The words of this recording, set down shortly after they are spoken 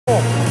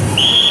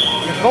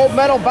Gold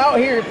medal bout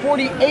here at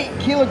 48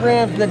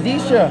 kilograms.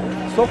 Nadisha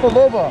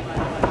Sokolova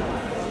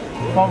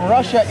from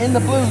Russia in the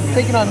blue,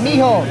 taking on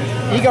Miho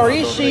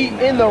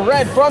IGARASHI in the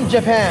red from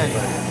Japan.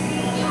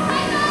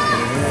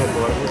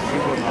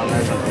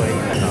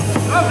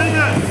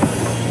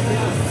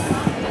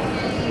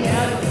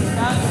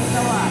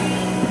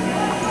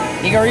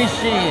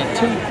 IGARASHI,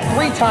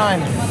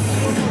 three-time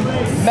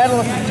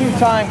medalist,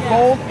 two-time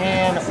gold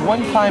and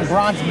one-time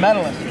bronze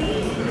medalist.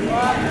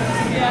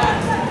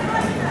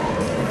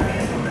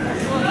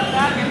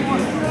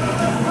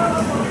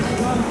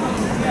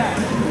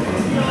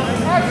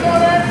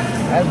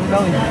 As we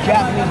know, these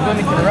Japanese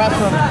women can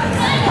wrestle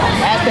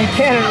as they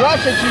can in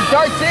Russia. She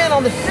darts in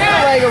on the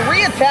single leg, a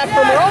re-attack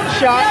from her own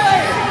shot.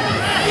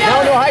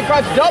 Now into a high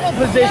crotch double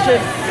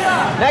position.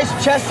 Nice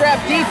chest strap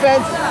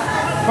defense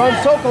from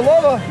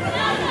Sokolova.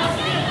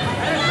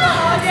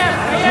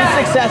 She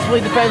successfully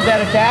defends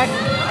that attack.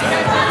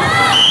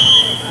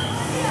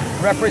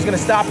 The referee's going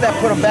to stop that,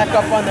 put them back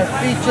up on their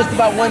feet just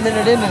about 1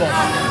 minute into this.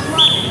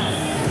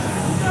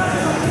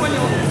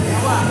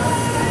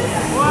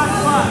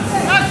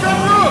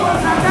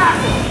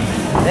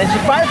 And she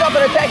fires off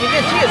an attack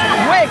again. She is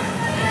quick.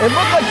 It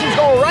looks like she's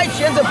going right.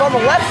 She ends up on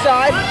the left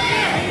side.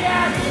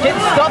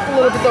 Getting stuffed a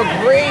little bit though.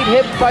 Great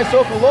hit by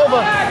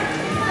Sokolova.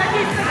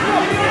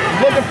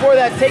 Looking for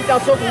that takedown.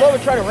 Sokolova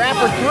trying to wrap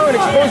her through and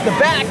expose the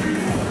back.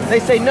 They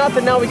say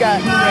nothing. Now we got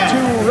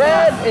two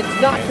red.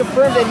 It's not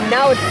confirmed, and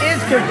now it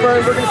is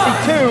confirmed. We're going to see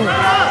two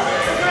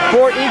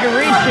for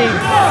IGARASHI.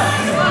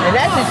 And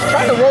that's just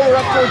trying to roll her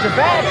up towards her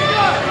back.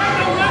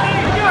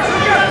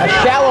 A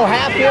shallow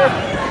half here.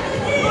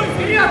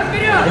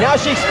 And now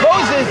she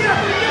exposes.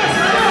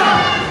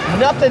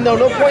 Nothing though,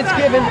 no points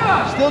given.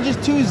 Still just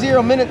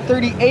 2-0, minute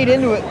 38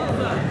 into it.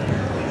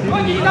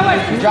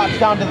 Drops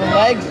down to the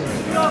legs.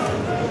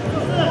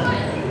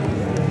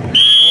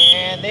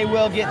 And they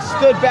will get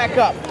stood back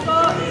up.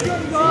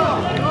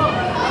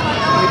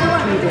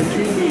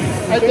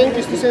 I think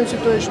it's the same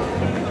situation.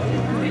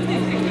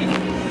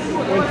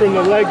 Went from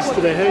the legs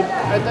to the head.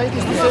 I think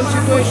it's the same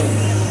situation.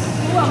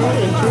 2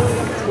 and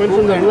 2. Went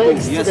from the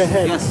legs to the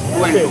head.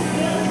 Okay,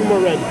 2 more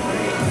red.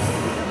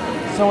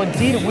 So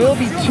indeed it will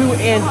be 2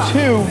 and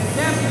 2.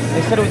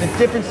 They said it was a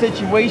different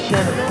situation.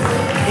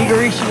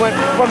 IGARASHI went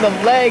from the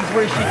legs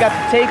where she got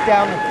the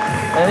takedown,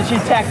 and then she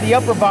attacked the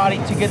upper body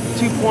to get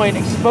the 2-point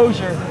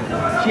exposure.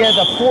 She has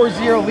a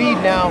 4-0 lead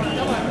now.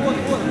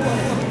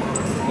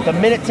 With a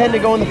minute 10 to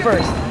go in the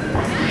first.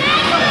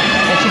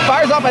 And she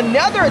fires off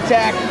another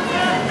attack,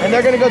 and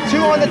they're going to go 2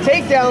 on the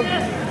takedown.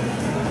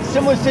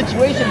 Similar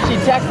situation, she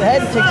attacks the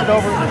head and takes it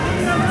over.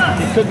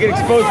 She could get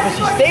exposed, but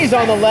she stays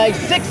on the legs.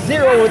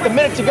 6-0 with a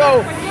minute to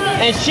go.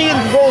 And she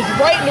rolls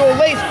right into a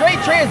lace.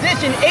 Great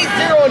transition.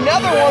 8-0,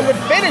 another one would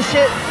finish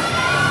it.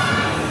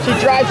 She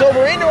drives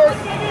over into her.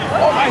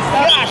 Oh my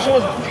gosh, it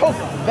was broke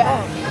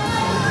back.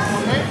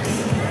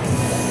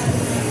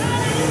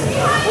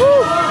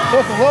 Woo!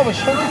 Sokolova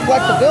showing some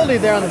flexibility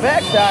there on the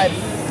backside.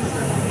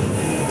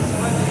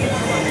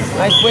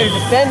 Nice way to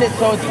defend it.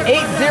 So it's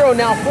 8-0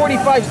 now,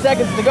 45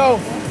 seconds to go.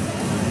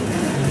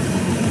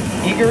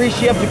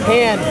 IGARASHI of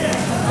Japan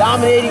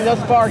dominating thus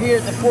far here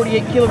at the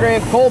 48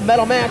 kilogram gold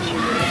medal match.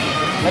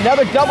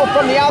 Another double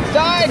from the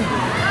outside.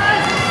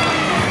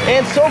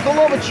 And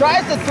Sokolova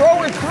tries to throw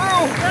her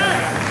through.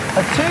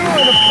 A 2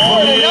 and a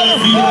 4 and another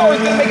 4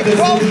 is going to make it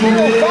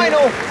 12-0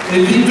 final.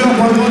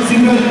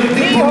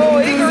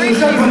 Miho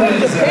IGARASHI from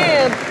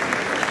Japan.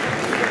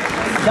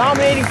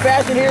 Dominating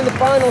fashion here in the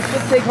final,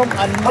 should take home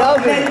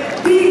another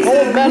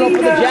gold medal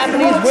for the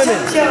Japanese women.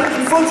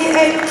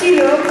 48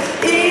 kilo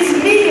is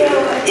Miho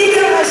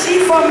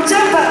IGARASHI from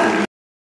Japan.